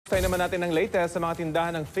Tayo naman natin ang latest sa mga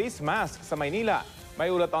tindahan ng face mask sa Maynila.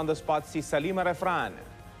 May ulat on the spot si Salima Refran.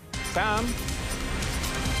 Sam?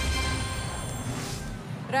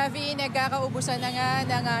 Ravi, nagkakaubusan na nga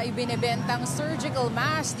ng ibinebentang surgical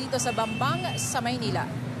mask dito sa Bambang sa Maynila.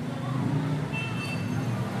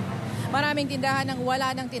 Maraming tindahan ng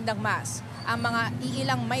wala ng tindang mask. Ang mga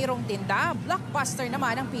iilang mayroong tinda, blockbuster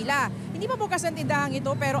naman ang pila. Hindi pa bukas ang tindahang ito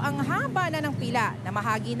pero ang haba na ng pila,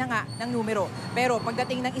 namahagi na nga ng numero. Pero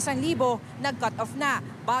pagdating ng 1,000, nag-cut off na.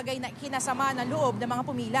 Bagay na kinasama ng loob ng mga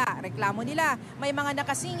pumila. Reklamo nila, may mga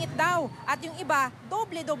nakasingit daw at yung iba,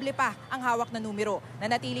 doble-doble pa ang hawak na numero.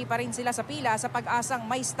 Nanatili pa rin sila sa pila sa pag-asang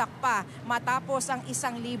may stock pa matapos ang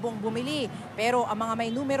 1,000 bumili. Pero ang mga may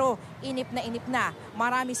numero, inip na.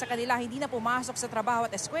 Marami sa kanila hindi na pumasok sa trabaho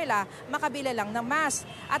at eskwela, makabila lang ng mask.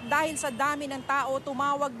 At dahil sa dami ng tao,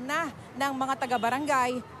 tumawag na ng mga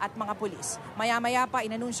taga-barangay at mga pulis. Maya-maya pa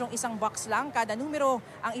inanunsyong 1 box lang kada numero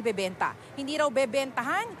ang ibebenta. Hindi raw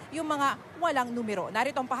bebentahan yung mga walang numero.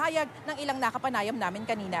 Narito ang pahayag ng ilang nakapanayam namin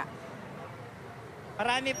kanina.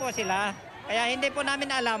 Marami po sila, kaya hindi po namin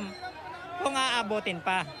alam kung aabutin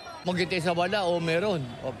pa. Magkita sa wala o meron.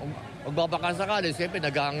 Magbabakasakali, siyempre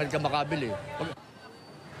nag-aangal ka makabili.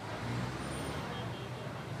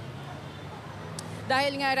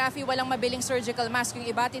 Dahil nga, Rafi, walang mabiling surgical mask, yung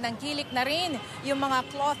iba tinangkilik na rin yung mga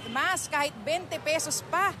cloth mask kahit 20 pesos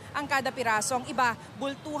pa ang kada piraso. Ang iba,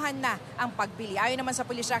 bultuhan na ang pagbili. Ayon naman sa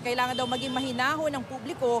pulisya, kailangan daw maging mahinahon ng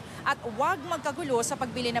publiko at huwag magkagulo sa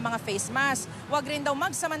pagbili ng mga face mask. Huwag rin daw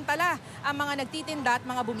magsamantala ang mga nagtitinda at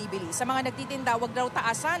mga bumibili. Sa mga nagtitinda, huwag daw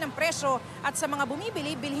taasan ang presyo at sa mga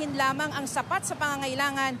bumibili, bilhin lamang ang sapat sa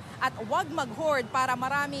pangangailangan at huwag mag-hoard para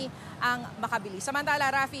marami ang makabili. Samantala,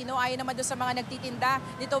 Rafi, ayon naman doon sa mga nagtitinda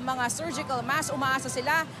nitong mga surgical mask, umaasa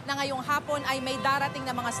sila na ngayong hapon ay may darating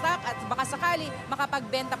na mga stock at baka sakali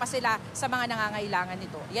makapagbenta pa sila sa mga nangangailangan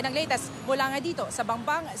nito. Yan ang latest mula nga dito sa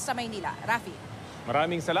Bambang sa Maynila. Rafi.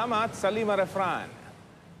 Maraming salamat, Salima Refran.